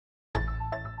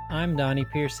I'm Donnie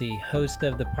Piercy, host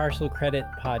of the Partial Credit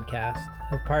Podcast,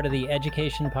 a part of the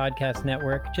Education Podcast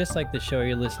Network, just like the show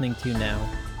you're listening to now.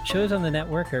 Shows on the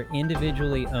network are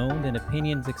individually owned and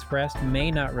opinions expressed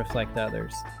may not reflect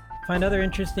others. Find other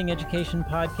interesting education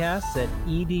podcasts at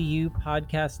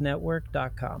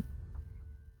edupodcastnetwork.com.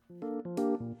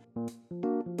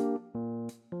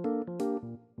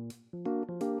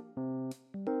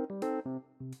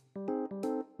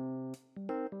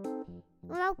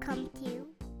 Welcome to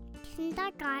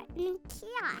Kindergarten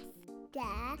Kiosk,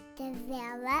 the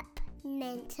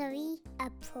developmentally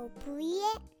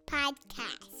appropriate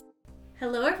podcast.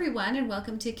 Hello, everyone, and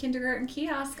welcome to Kindergarten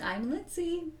Kiosk. I'm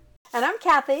Lindsay. And I'm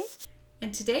Kathy.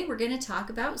 And today we're going to talk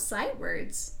about sight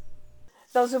words.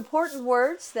 Those important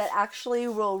words that actually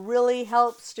will really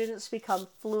help students become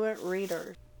fluent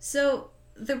readers. So,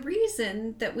 the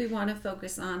reason that we want to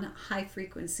focus on high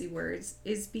frequency words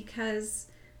is because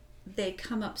they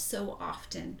come up so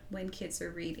often when kids are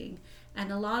reading.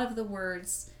 And a lot of the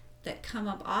words that come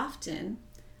up often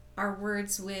are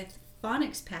words with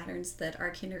phonics patterns that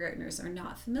our kindergartners are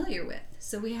not familiar with.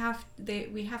 So we have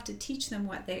to teach them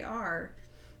what they are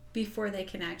before they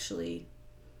could actually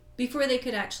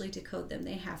decode them.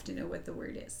 They have to know what the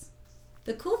word is.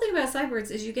 The cool thing about sight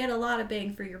words is you get a lot of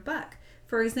bang for your buck.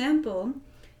 For example,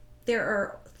 there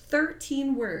are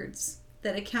 13 words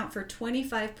that account for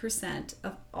 25%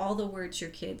 of all the words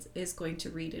your kid is going to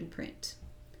read in print.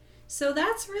 So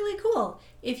that's really cool.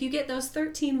 If you get those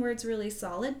 13 words really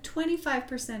solid,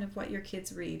 25% of what your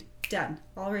kids read, done,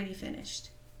 already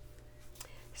finished.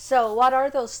 So what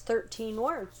are those 13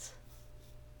 words?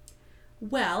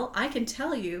 Well, I can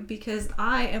tell you because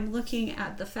I am looking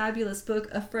at the fabulous book,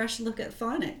 A Fresh Look at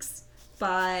Phonics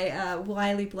by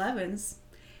Wiley Blevins,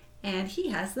 and he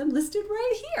has them listed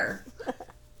right here.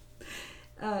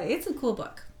 It's a cool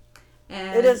book.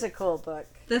 And it is a cool book.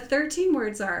 The 13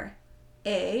 words are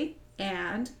a,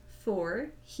 and, for,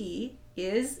 he,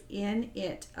 is, in,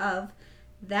 it, of,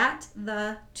 that,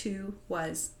 the, to,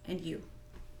 was, and you.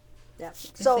 Yeah.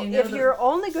 So if you're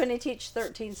only going to teach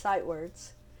 13 sight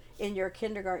words in your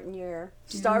kindergarten year,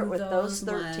 start with those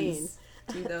 13.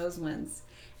 Do those ones.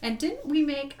 And didn't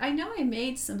we I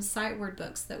made some sight word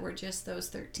books that were just those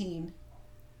 13.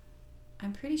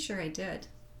 I'm pretty sure I did.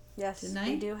 Yes, didn't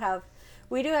I?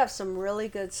 We do have some really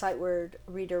good sight word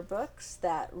reader books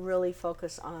that really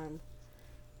focus on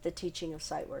the teaching of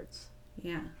sight words.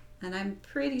 Yeah, and I'm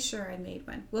pretty sure I made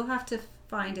one. We'll have to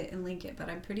find it and link it, but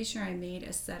I'm pretty sure I made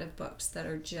a set of books that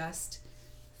are just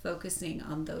focusing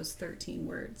on those 13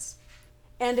 words.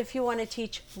 And if you want to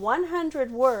teach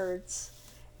 100 words,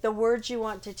 the words you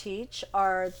want to teach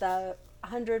are the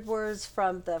 100 words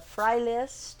from the Fry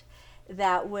list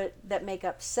that make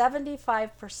up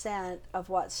 75% of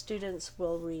what students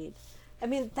will read. I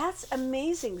mean, that's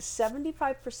amazing.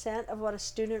 75% of what a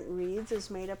student reads is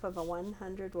made up of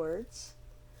 100 words.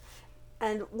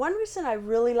 And one reason I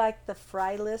really like the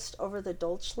Fry list over the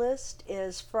Dolch list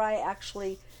is Fry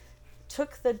actually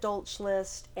took the Dolch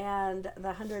list and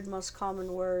the 100 most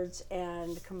common words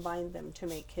and combined them to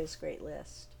make his great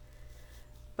list.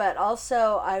 But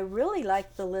also, I really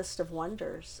like the list of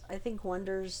Wonders. I think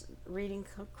Wonders reading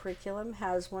curriculum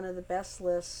has one of the best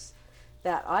lists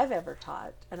that I've ever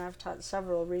taught, and I've taught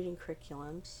several reading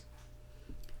curriculums.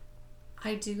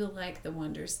 I do like the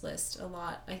Wonders list a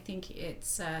lot. I think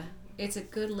it's a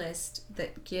good list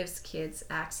that gives kids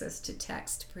access to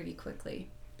text pretty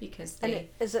quickly because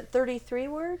is it 33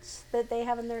 words that they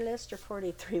have in their list or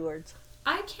 43 words?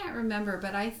 I can't remember,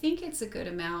 but I think it's a good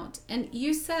amount. And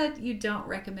you said you don't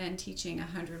recommend teaching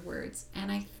 100 words.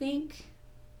 And I think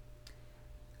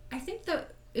the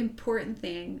important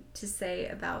thing to say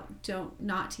about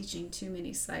not teaching too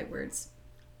many sight words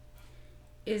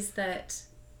is that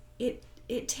it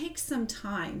takes some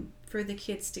time for the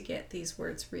kids to get these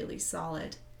words really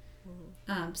solid.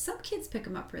 Mm-hmm. Some kids pick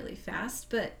them up really fast,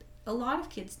 but a lot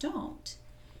of kids don't.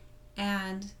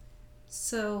 And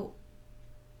so...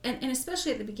 And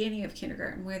especially at the beginning of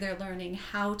kindergarten where they're learning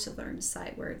how to learn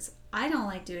sight words, I don't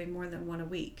like doing more than one a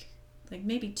week. Like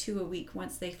maybe 2 a week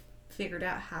once they've figured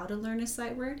out how to learn a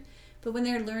sight word. But when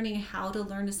they're learning how to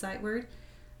learn a sight word,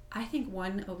 I think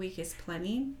 1 a week is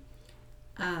plenty.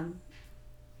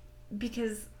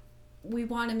 Because we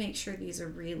want to make sure these are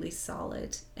really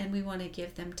solid and we want to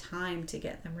give them time to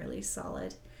get them really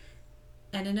solid.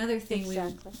 And another thing we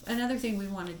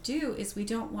want to do is we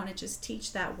don't want to just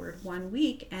teach that word 1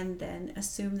 week and then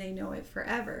assume they know it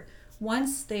forever.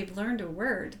 Once they've learned a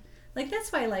word, like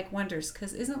that's why I like Wonders,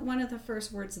 because isn't one of the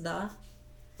first words the?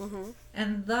 Mm-hmm.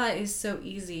 And the is so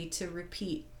easy to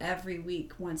repeat every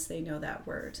week once they know that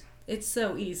word. It's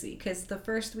so easy because the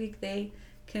first week they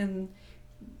can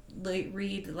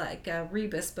read like a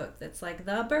rebus book that's like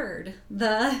the bird,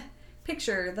 the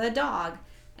picture, the dog,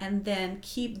 and then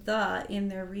keep the in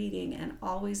their reading and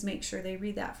always make sure they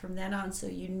read that from then on, so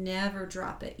you never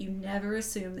drop it. You never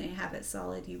assume they have it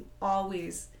solid. You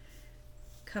always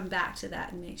come back to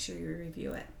that and make sure you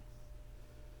review it.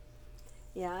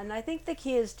 Yeah, and I think the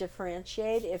key is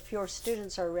differentiate. If your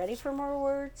students are ready for more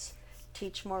words,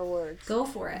 teach more words. Go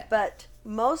for it. But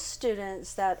most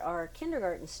students that are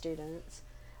kindergarten students,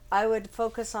 I would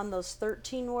focus on those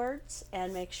 13 words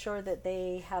and make sure that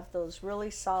they have those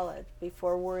really solid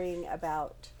before worrying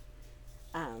about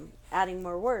adding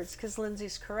more words. Because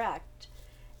Lindsay's correct.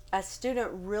 A student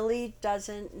really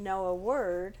doesn't know a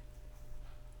word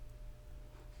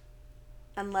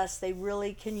unless they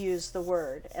really can use the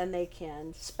word, and they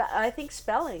can I think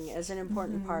spelling is an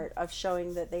important part of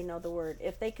showing that they know the word.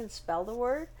 If they can spell the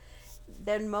word,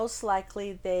 then most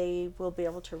likely they will be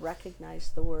able to recognize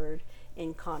the word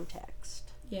in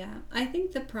context. Yeah, I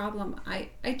think the problem, I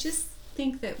just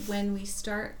think that when we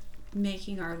start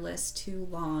making our list too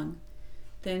long,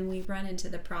 then we run into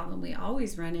the problem we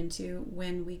always run into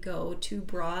when we go too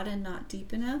broad and not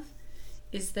deep enough,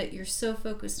 is that you're so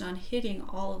focused on hitting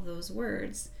all of those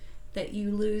words that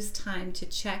you lose time to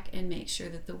check and make sure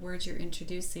that the words you're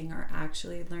introducing are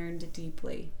actually learned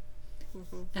deeply.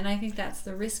 And I think that's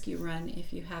the risk you run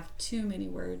if you have too many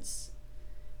words.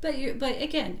 But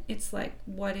again, it's like,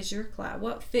 what is your class?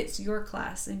 What fits your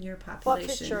class and your population?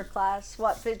 What fits your class?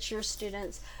 What fits your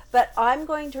students? But I'm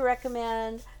going to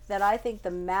recommend that I think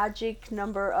the magic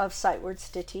number of sight words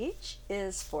to teach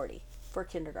is 40 for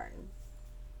kindergarten.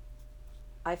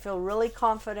 I feel really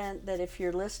confident that if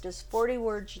your list is 40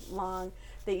 words long,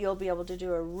 that you'll be able to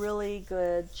do a really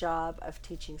good job of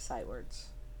teaching sight words.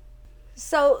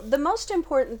 So the most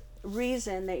important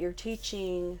reason that you're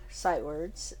teaching sight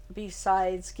words,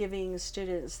 besides giving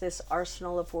students this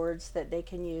arsenal of words that they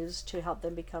can use to help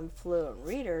them become fluent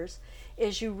readers,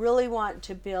 is you really want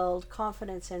to build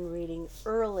confidence in reading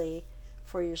early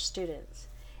for your students.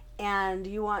 And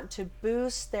you want to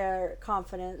boost their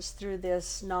confidence through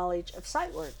this knowledge of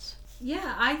sight words.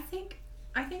 Yeah, I think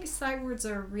sight words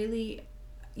are a really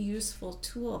useful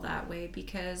tool that way,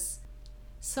 because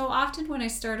so often when I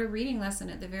start a reading lesson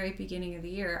at the very beginning of the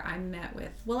year, I'm met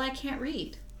with, well, I can't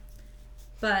read.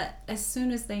 But as soon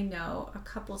as they know a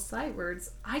couple sight words,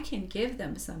 I can give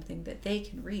them something that they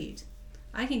can read.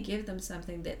 I can give them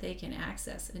something that they can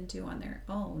access and do on their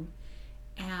own.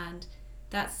 And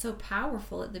that's so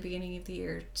powerful at the beginning of the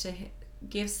year, to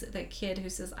give the kid who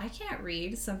says, I can't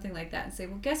read, something like that, and say,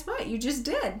 well, guess what? You just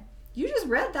did. You just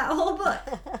read that whole book.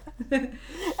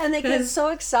 And they get so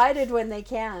excited when they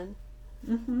can.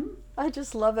 Mm-hmm. I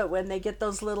just love it when they get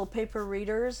those little paper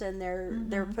readers and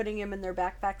they're putting them in their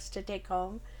backpacks to take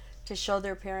home to show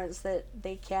their parents that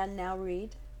they can now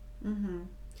read. Mm-hmm.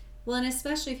 Well, and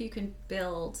especially if you can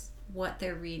build what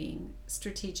they're reading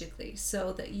strategically,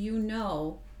 so that you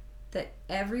know that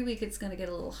every week it's going to get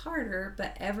a little harder,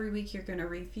 but every week you're going to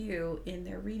review in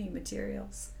their reading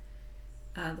materials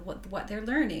what they're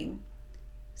learning,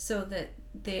 so that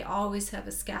they always have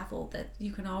a scaffold that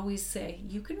you can always say,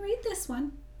 you can read this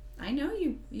one. I know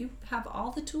you have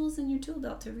all the tools in your tool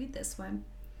belt to read this one.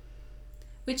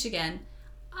 Which again,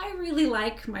 I really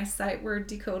like my sight word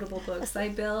decodable books I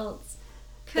built,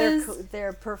 because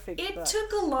they're perfect it books.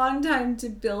 took a long time to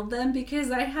build them, because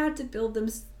I had to build them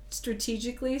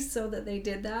strategically so that they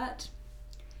did that.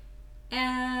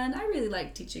 And I really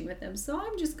like teaching with them, so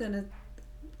I'm just gonna,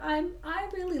 I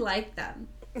really like them.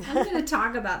 I'm going to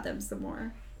talk about them some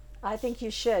more. I think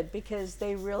you should, because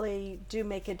they really do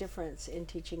make a difference in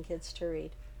teaching kids to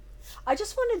read. I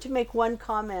just wanted to make one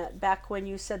comment back when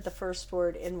you said the first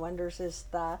word in Wonders is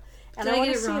the. And Did I want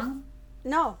get to it see wrong?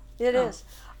 No, it is.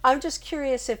 I'm just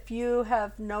curious if you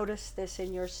have noticed this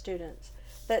in your students,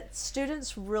 that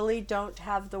students really don't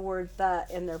have the word the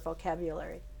in their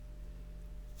vocabulary.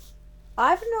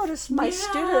 I've noticed my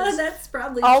students that's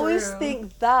probably always true.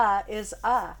 think the is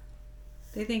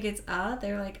They think it's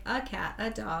they're like a cat, a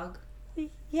dog.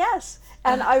 Yes,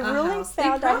 and I really house.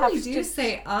 found they I have probably do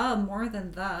say more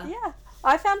than the. Yeah,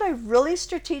 I found I really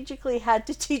strategically had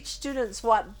to teach students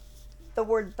what the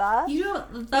word the You know,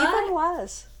 even the,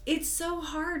 was. it's so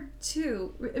hard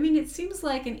too. I mean, it seems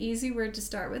like an easy word to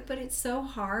start with, but it's so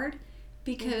hard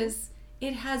because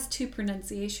it has two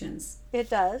pronunciations. It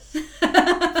does.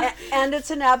 And it's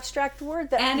an abstract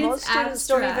word that And most it's students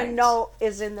don't abstract. even know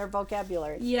is in their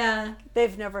vocabulary. Yeah.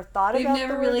 They've never thought They've about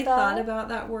never the really word thought the. about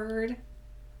that word.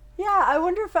 Yeah, I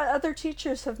wonder if other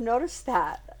teachers have noticed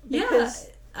that. Because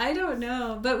I don't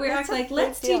know, but we're That's acting a like, big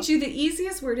let's deal. teach you the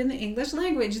easiest word in the English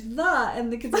language, the.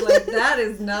 And the kids are like, that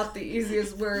is not the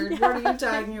easiest word. What are you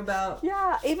talking about?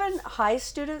 Yeah, even high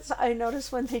students, I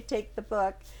notice when they take the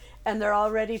book and they're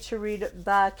all ready to read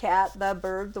the cat, the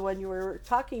bird, the one you were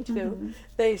talking to,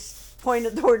 they point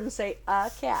at the word and say,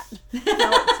 a cat. No,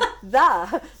 it's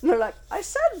the. And they're like, I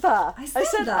said the. I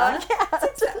said the.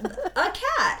 a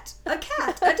cat. A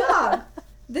cat, a dog.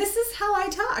 This is how I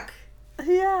talk.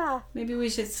 Yeah. Maybe we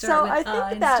should So start I with think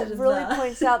instead that of really the.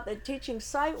 points out that teaching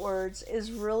sight words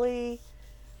is really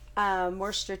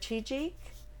more strategic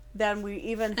than we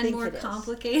even And think more it is.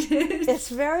 complicated. It's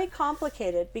very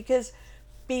complicated because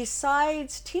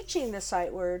besides teaching the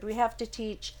sight word, we have to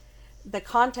teach the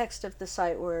context of the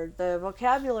sight word, the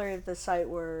vocabulary of the sight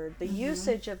word, the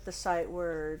usage of the sight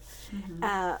word.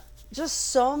 Just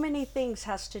so many things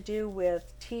has to do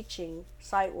with teaching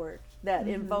sight word that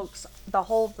invokes the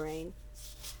whole brain.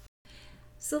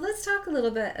 So let's talk a little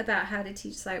bit about how to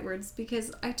teach sight words,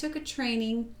 because I took a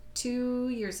training 2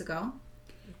 years ago,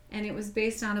 and it was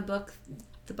based on a book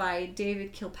by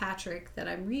David Kilpatrick that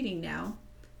I'm reading now,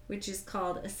 which is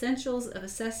called Essentials of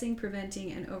Assessing,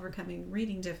 Preventing, and Overcoming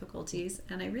Reading Difficulties.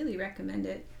 And I really recommend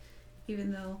it,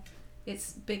 even though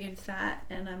it's big and fat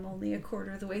and I'm only a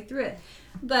quarter of the way through it.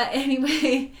 But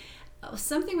anyway,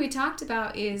 something we talked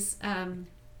about is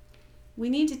we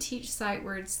need to teach sight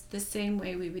words the same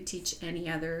way we would teach any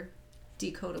other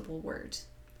decodable word,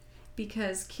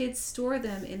 because kids store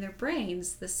them in their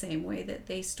brains the same way that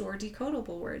they store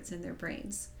decodable words in their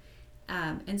brains.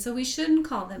 And so we shouldn't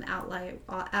call them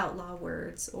outlaw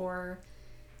words, or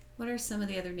what are some of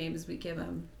the other names we give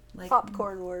them? Like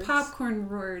Popcorn words. Popcorn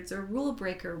words or rule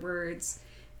breaker words,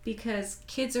 because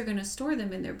kids are going to store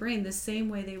them in their brain the same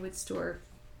way they would store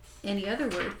any other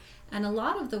word. And a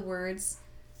lot of the words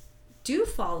do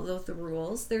follow the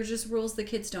rules. They're just rules the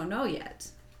kids don't know yet.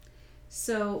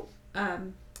 So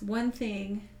one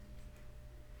thing,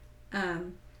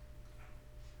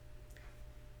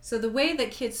 so the way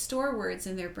that kids store words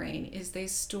in their brain is they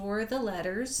store the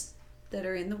letters that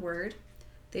are in the word,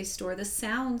 they store the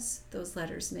sounds those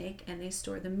letters make, and they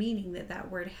store the meaning that that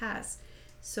word has.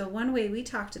 So one way we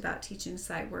talked about teaching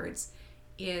sight words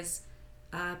is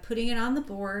putting it on the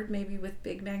board, maybe with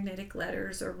big magnetic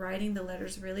letters, or writing the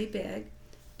letters really big,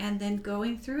 and then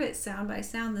going through it sound by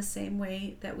sound the same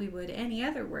way that we would any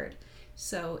other word.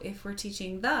 So if we're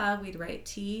teaching the, we'd write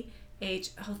T-H,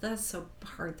 oh, that's so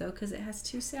hard though, because it has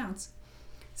two sounds.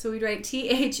 So we'd write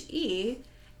T-H-E,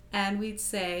 and we'd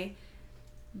say,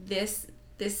 this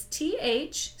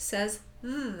T-H says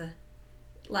th.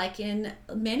 Like in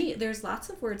many, there's lots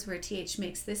of words where T-H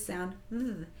makes this sound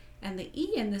th, and the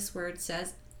E in this word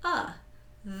says th,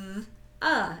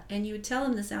 and you would tell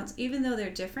them the sounds. Even though they're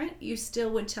different, you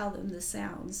still would tell them the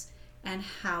sounds and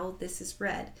how this is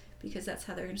read, because that's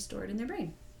how they're going to store it in their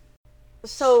brain.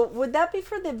 So would that be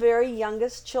for the very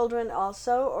youngest children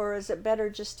also, or is it better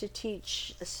just to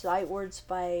teach sight words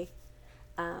by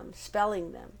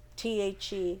spelling them?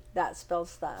 T-H-E, that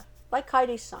spells the, like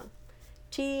Heidi's song.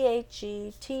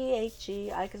 T-H-E,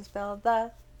 T-H-E, I can spell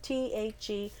the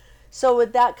T-H-E. So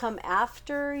would that come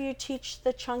after you teach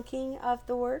the chunking of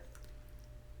the word?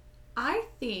 I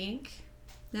think,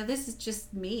 now this is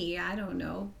just me, I don't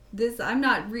know. This, I'm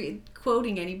not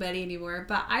quoting anybody anymore,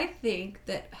 but I think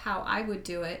that how I would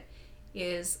do it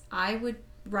is I would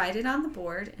write it on the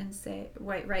board and say,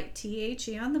 write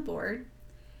T-H-E on the board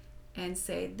and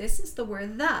say, this is the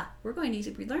word the. We're going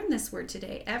to relearn this word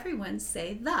today. Everyone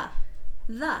say the.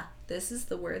 The. This is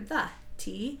the word the.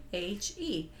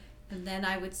 T-H-E. And then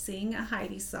I would sing a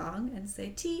Heidi song and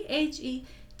say T-H-E,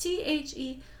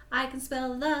 T-H-E, I can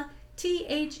spell the,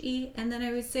 T-H-E. And then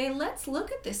I would say, let's look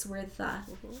at this word the.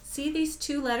 See these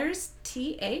two letters,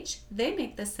 T-H, they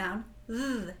make the sound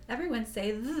th. Everyone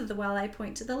say th while I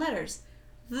point to the letters.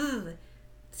 Th.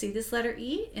 See this letter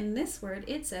E? In this word,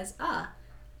 it says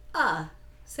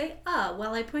Say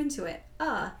while I point to it.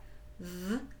 Th,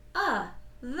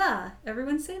 the.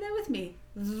 Everyone say that with me.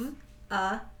 Th,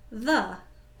 the.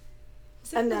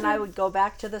 And then I would go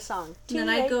back to the song. And then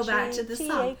I'd go back to the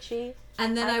song. T-H-E.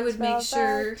 And then I would make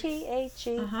sure.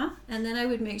 T-H-E. And then I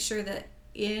would make sure that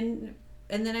and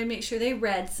then I make sure they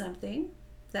read something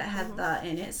that had the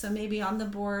in it. So maybe on the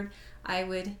board I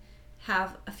would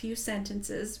have a few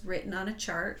sentences written on a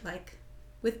chart, like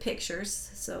with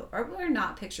pictures. So or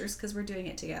not pictures, because we're doing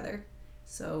it together.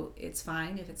 So it's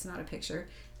fine if it's not a picture.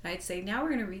 And I'd say, now we're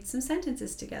going to read some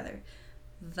sentences together.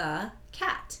 The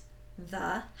cat,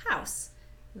 the house,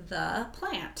 the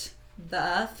plant,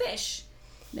 the fish.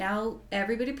 Now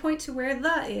everybody point to where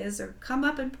the is, or come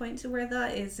up and point to where the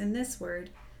is in this word.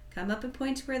 Come up and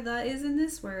point to where the is in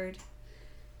this word.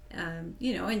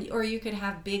 or you could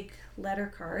have big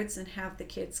letter cards and have the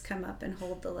kids come up and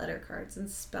hold the letter cards and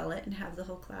spell it and have the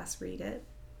whole class read it.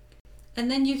 And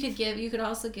then you could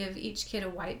also give each kid a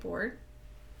whiteboard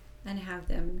and have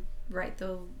them write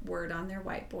the word on their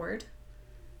whiteboard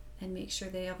and make sure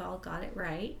they have all got it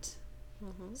right.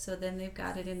 So then they've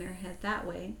got it in their head that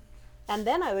way. And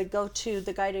then I would go to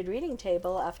the guided reading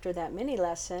table after that mini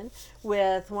lesson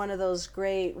with one of those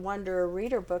great Wonder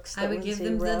Reader books that I would give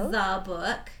them wrote. the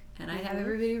book, and I'd have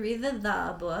everybody read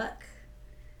the book.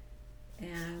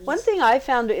 And one thing I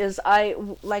found is I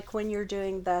like when you're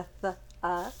doing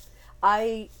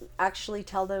I actually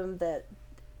tell them that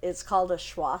it's called a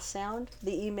schwa sound.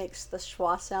 The E makes the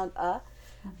schwa sound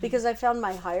because I found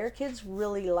my higher kids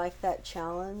really like that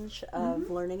challenge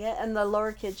of learning it, and the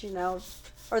lower kids,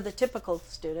 or the typical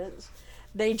students,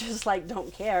 they just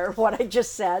don't care what I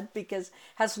just said because it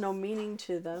has no meaning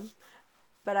to them.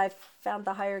 But I found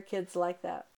the higher kids like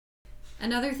that.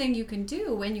 Another thing you can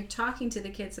do when you're talking to the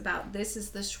kids about this is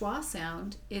the schwa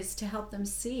sound is to help them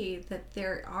see that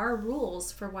there are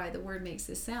rules for why the word makes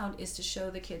this sound, is to show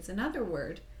the kids another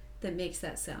word that makes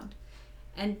that sound.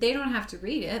 And they don't have to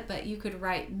read it, but you could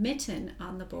write mitten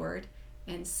on the board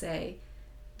and say,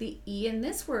 the E in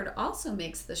this word also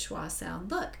makes the schwa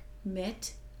sound. Look,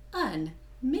 mit-un,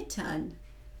 mitten.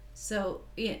 So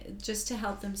just to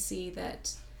help them see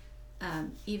that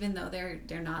even though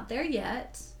they're not there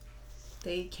yet,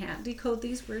 they can't decode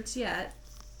these words yet,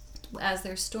 as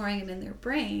they're storing them in their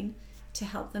brain, to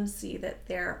help them see that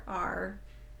there are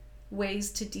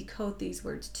ways to decode these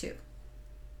words too.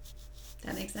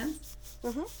 That makes sense?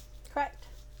 Correct.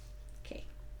 Okay.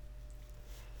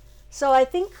 So I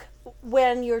think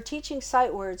when you're teaching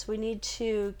sight words, we need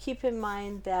to keep in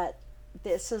mind that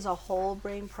this is a whole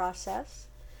brain process,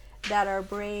 that our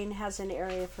brain has an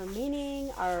area for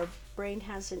meaning, our brain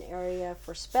has an area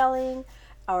for spelling,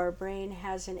 our brain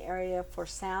has an area for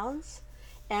sounds.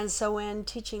 And so when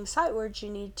teaching sight words, you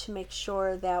need to make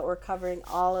sure that we're covering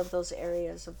all of those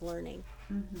areas of learning.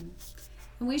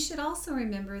 And we should also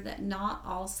remember that not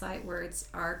all sight words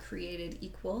are created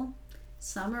equal.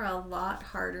 Some are a lot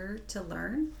harder to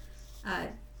learn.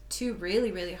 Two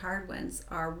really, really hard ones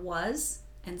are was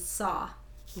and saw.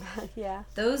 Yeah.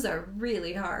 Those are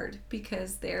really hard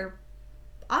because they're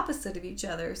opposite of each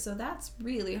other. So that's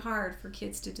really hard for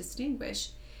kids to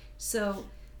distinguish. So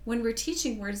when we're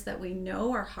teaching words that we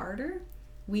know are harder,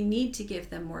 we need to give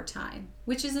them more time,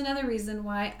 which is another reason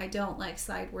why I don't like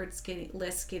sight words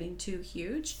lists getting too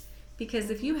huge. Because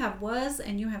if you have was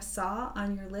and you have saw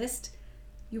on your list,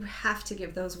 you have to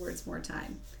give those words more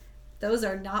time. Those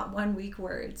are not 1 week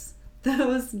words.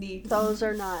 Those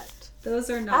are not.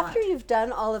 After you've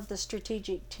done all of the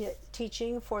strategic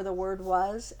teaching for the word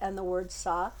was and the word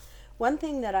saw, one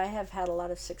thing that I have had a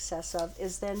lot of success of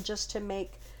is then just to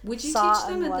make Would you saw teach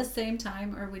them and at the was. same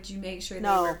time, or would you make sure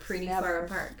No, they were pretty never. far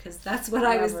apart? Because that's what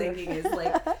I was Never. thinking is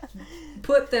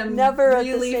put them Never at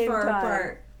the really same far time.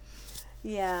 apart.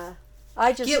 Yeah.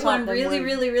 I just Get taught one them really, when-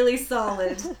 really, really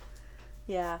solid.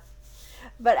 Yeah.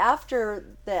 But after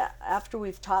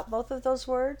we've taught both of those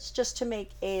words, just to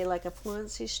make a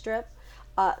fluency strip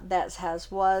that has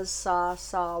was, saw,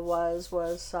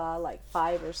 was, saw, like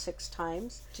 5 or 6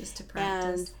 times. Just to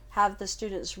practice. And have the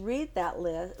students read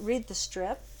the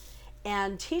strip,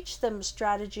 and teach them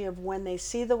strategy of when they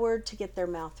see the word to get their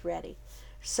mouth ready.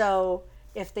 So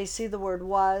if they see the word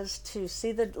was, to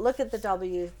look at the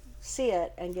W, see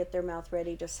it, and get their mouth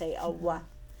ready to say a wa.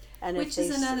 And Which if they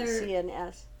is another- see an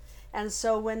S. And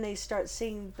so when they start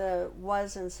seeing the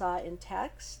was and saw in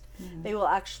text, they will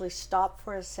actually stop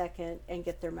for a second and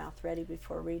get their mouth ready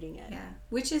before reading it. Yeah,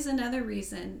 which is another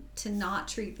reason to not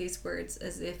treat these words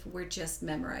as if we're just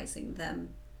memorizing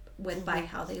them by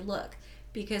how they look.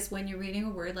 Because when you're reading a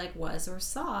word like was or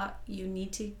saw, you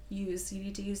need to use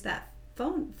that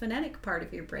phonetic part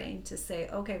of your brain to say,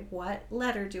 okay, what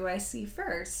letter do I see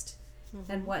first,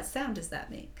 and what sound does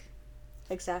that make?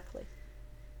 Exactly.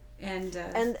 And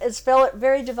it's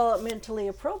very developmentally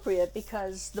appropriate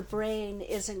because the brain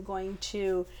isn't going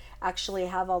to actually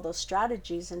have all those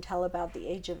strategies until about the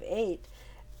age of 8.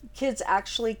 Kids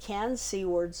actually can see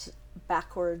words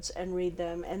backwards and read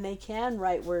them, and they can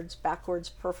write words backwards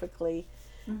perfectly,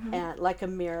 and like a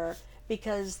mirror,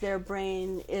 because their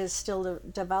brain is still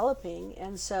developing.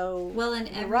 And so and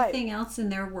everything else in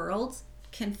their world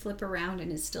can flip around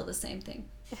and is still the same thing.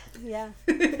 Yeah.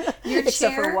 Your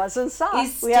Except chair for was and saw.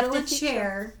 is We have still to a teach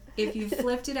chair if you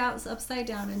flipped it out upside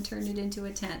down and turned it into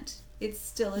a tent. It's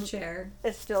still a chair.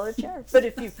 It's still a chair. But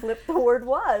if you flip the word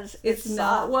was, It's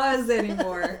not was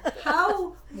anymore.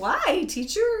 How? Why,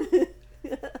 teacher?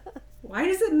 Why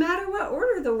does it matter what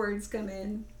order the words come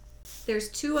in? There's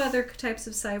two other types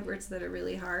of sight words that are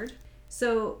really hard.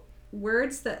 So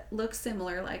words that look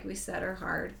similar, like we said, are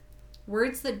hard.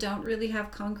 Words that don't really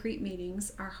have concrete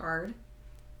meanings are hard,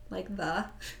 like the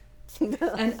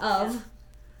and of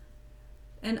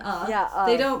and Yeah,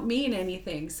 they don't mean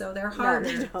anything, so they're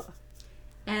harder. No, they don't.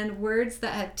 And words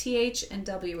that have th and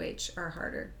wh are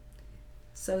harder.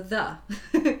 So the.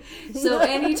 So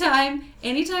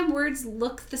anytime words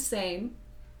look the same,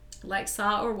 like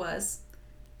saw or was,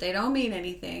 they don't mean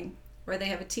anything, or they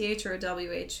have a th or a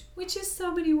wh, which is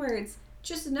so many words.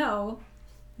 Just know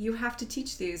you have to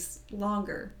teach these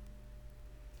longer.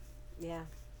 Yeah.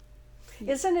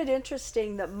 Isn't it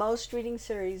interesting that most reading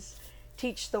series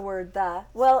teach the word the?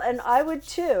 Well, and I would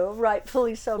too,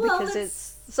 rightfully so, Well, because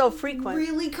that's it's so frequent.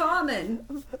 Really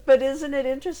common. But isn't it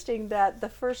interesting that the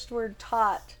first word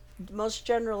taught, most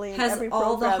generally in Has every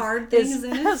all the program, hard things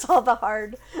in it? has all the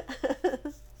hard.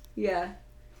 Yeah.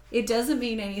 It doesn't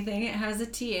mean anything. It has a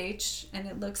th, and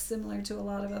it looks similar to a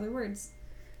lot of other words.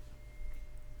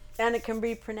 And it can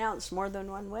be pronounced more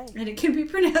than one way. And it can be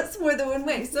pronounced more than one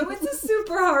way. So it's a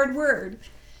super hard word.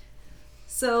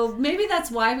 So maybe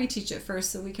that's why we teach it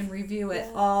first, so we can review it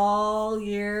all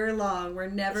year long. We're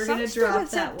never going to drop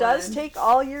students, that it one. does take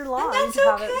all year long. And that's to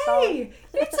have it solid. okay.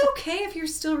 It's okay if you're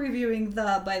still reviewing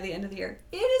the by the end of the year.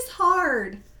 It is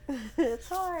hard. It's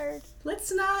hard.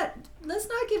 Let's not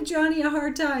give Johnny a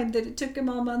hard time that it took him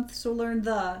all month to learn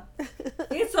the.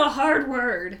 It's a hard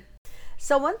word.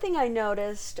 So one thing I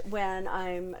noticed when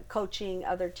I'm coaching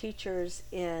other teachers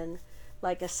in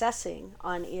like assessing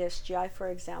on ESGI, for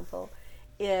example,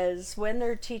 is when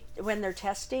they're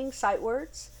testing sight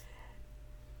words,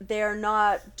 they're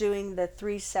not doing the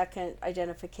 3-second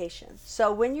identification.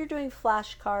 So when you're doing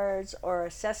flashcards or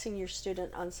assessing your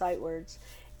student on sight words,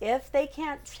 if they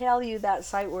can't tell you that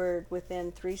sight word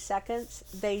within 3 seconds,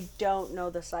 they don't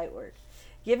know the sight word.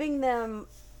 Giving them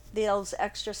those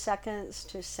extra seconds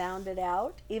to sound it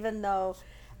out, even though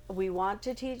we want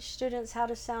to teach students how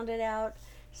to sound it out,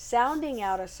 sounding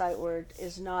out a sight word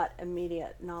is not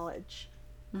immediate knowledge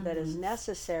that is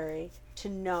necessary to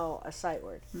know a sight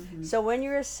word. So when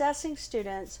you're assessing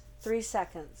students, 3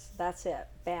 seconds, that's it,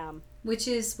 bam. Which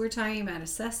is, we're talking about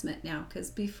assessment now, because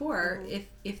before,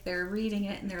 if they're reading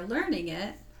it and they're learning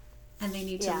it, and they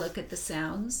need to look at the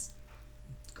sounds,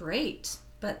 great.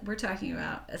 But we're talking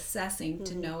about assessing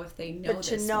to know if they know But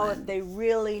this to know one. if they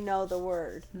really know the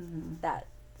word, that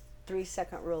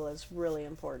 3-second rule is really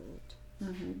important.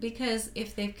 Because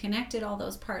if they've connected all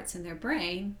those parts in their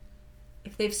brain,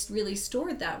 if they've really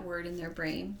stored that word in their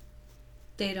brain,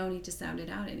 they don't need to sound it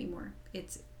out anymore.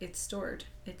 It's stored.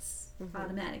 It's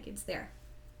automatic. It's there.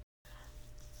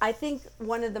 I think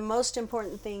one of the most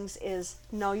important things is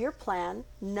know your plan,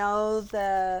 know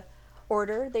the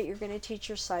order that you're going to teach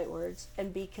your sight words,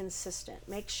 and be consistent.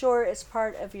 Make sure it's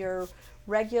part of your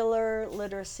regular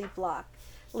literacy block.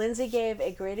 Lindsay gave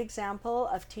a great example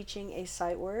of teaching a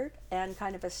sight word and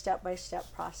kind of a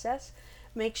step-by-step process.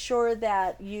 Make sure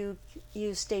that you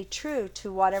stay true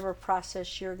to whatever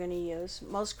process you're going to use.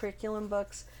 Most curriculum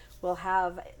books will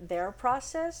have their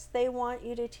process they want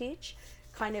you to teach,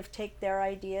 kind of take their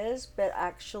ideas, but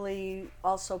actually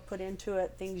also put into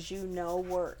it things you know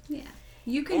work. Yeah.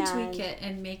 You can tweak it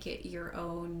and make it your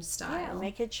own style. Yeah,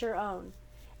 make it your own.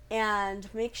 And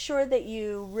make sure that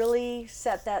you really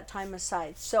set that time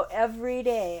aside. So every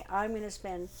day I'm going to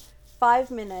spend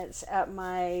 5 minutes at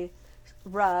my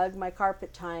rug, my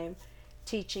carpet time,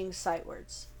 teaching sight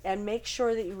words. And make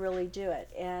sure that you really do it.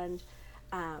 And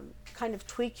kind of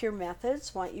tweak your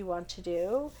methods, what you want to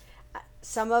do.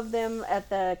 Some of them at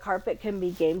the carpet can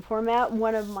be game format.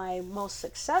 One of my most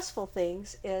successful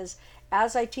things is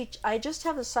as I teach, I just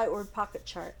have a sight word pocket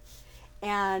chart.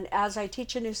 And as I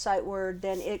teach a new sight word,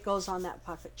 then it goes on that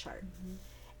pocket chart.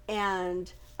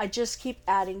 And I just keep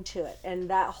adding to it. And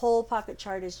that whole pocket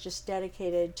chart is just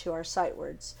dedicated to our sight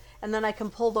words. And then I can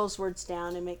pull those words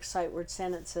down and make sight word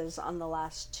sentences on the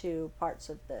last 2 parts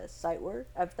of the sight word,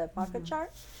 of the pocket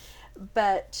chart.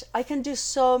 But I can do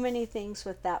so many things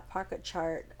with that pocket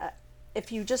chart.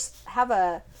 If you just have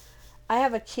I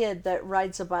have a kid that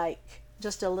rides a bike,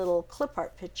 just a little clip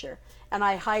art picture, and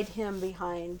I hide him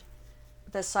behind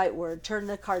the sight word. Turn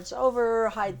the cards over,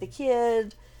 hide the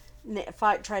kid,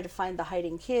 try to find the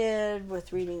hiding kid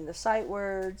with reading the sight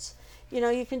words. You know,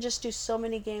 you can just do so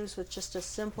many games with just a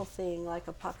simple thing like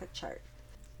a pocket chart.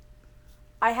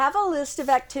 I have a list of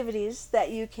activities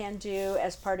that you can do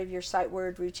as part of your sight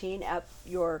word routine at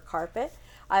your carpet.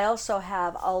 I also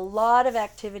have a lot of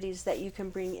activities that you can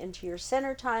bring into your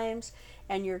center times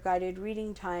and your guided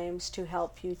reading times to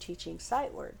help you teaching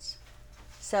sight words.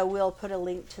 So we'll put a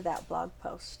link to that blog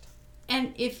post.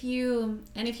 And if you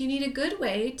need a good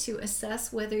way to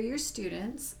assess whether your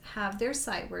students have their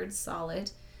sight words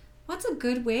solid, what's a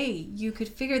good way you could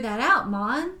figure that out,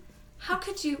 Mon? How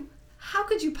could you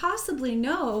possibly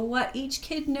know what each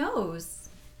kid knows?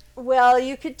 Well,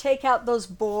 you could take out those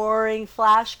boring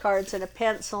flashcards and a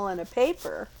pencil and a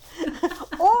paper.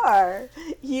 Or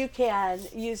you can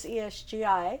use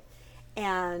ESGI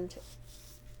and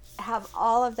have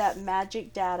all of that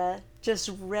magic data just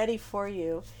ready for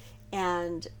you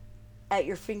and at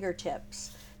your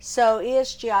fingertips. So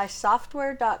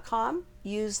ESGIsoftware.com,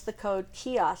 use the code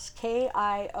KIOSK,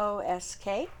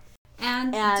 KIOSK.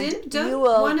 And don't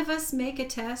one of us make a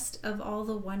test of all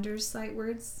the Wonders sight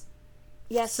words?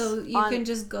 Yes. So you can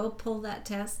just go pull that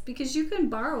test, because you can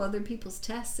borrow other people's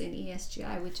tests in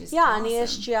ESGI, which is awesome. On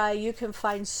ESGI you can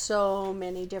find so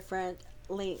many different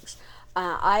links.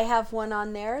 I have one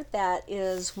on there that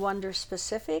is Wonder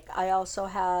specific. I also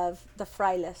have the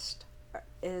Fry list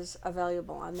is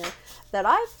available on there that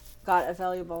I've got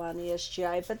available on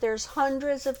ESGI, but there's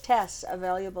hundreds of tests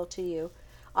available to you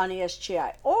on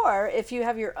ESGI. Or if you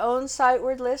have your own sight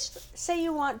word list, say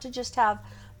you want to just have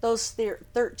those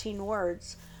 13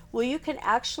 words, well, you can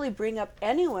actually bring up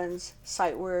anyone's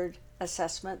sight word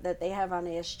assessment that they have on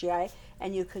ESGI,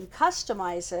 and you can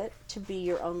customize it to be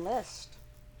your own list.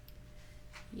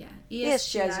 Yeah,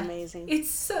 ESGI is amazing. It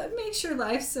makes your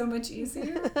life so much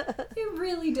easier. It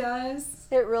really does.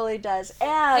 It really does.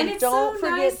 And it's don't so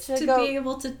forget nice to be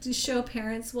able to show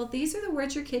parents, well, these are the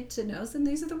words your kid knows, and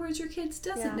these are the words your kid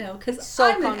doesn't know. Because So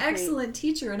I'm concrete. an excellent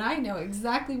teacher, and I know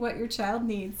exactly what your child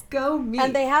needs. Go me.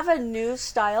 And they have a new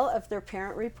style of their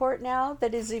parent report now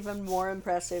that is even more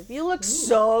impressive. You look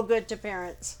so good to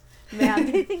parents.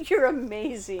 Man, they think you're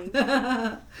amazing.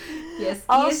 Yes.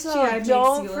 Also, ESGI makes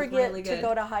don't you look forget really to good.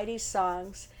 go to Heidi's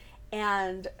songs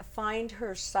and find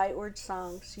her sight word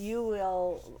songs. You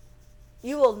will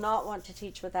not want to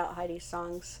teach without Heidi's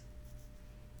songs.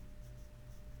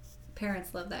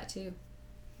 Parents love that too.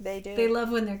 They do. They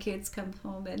love when their kids come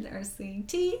home and are singing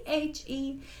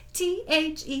T-H-E,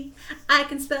 T-H-E. I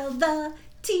can spell the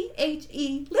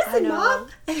T-H-E. Listen, Mom.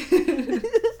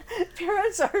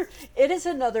 Parents it is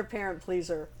another parent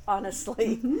pleaser,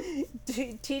 honestly.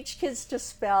 To teach kids to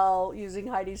spell using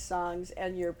Heidi's songs,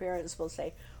 and your parents will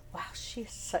say, wow,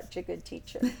 she's such a good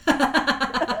teacher.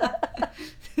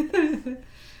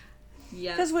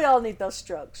 Yeah. Because we all need those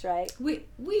strokes, right? We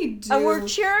do. And we're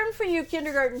cheering for you,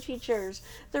 kindergarten teachers.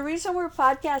 The reason we're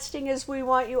podcasting is we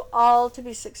want you all to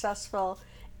be successful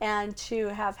and to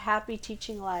have happy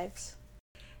teaching lives.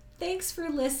 Thanks for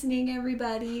listening,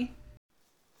 everybody.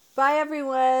 Bye,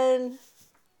 everyone.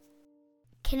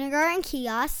 Kindergarten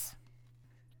Kiosk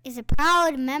is a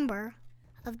proud member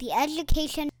of the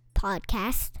Education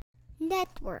Podcast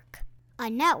Network, a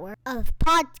network of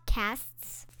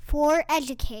podcasts for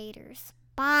educators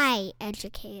by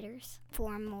educators.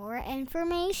 For more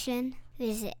information,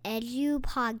 visit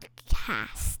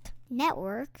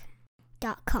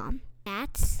edupodcastnetwork.com.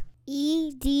 That's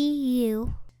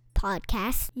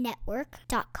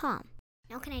edupodcastnetwork.com.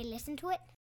 Now can I listen to it?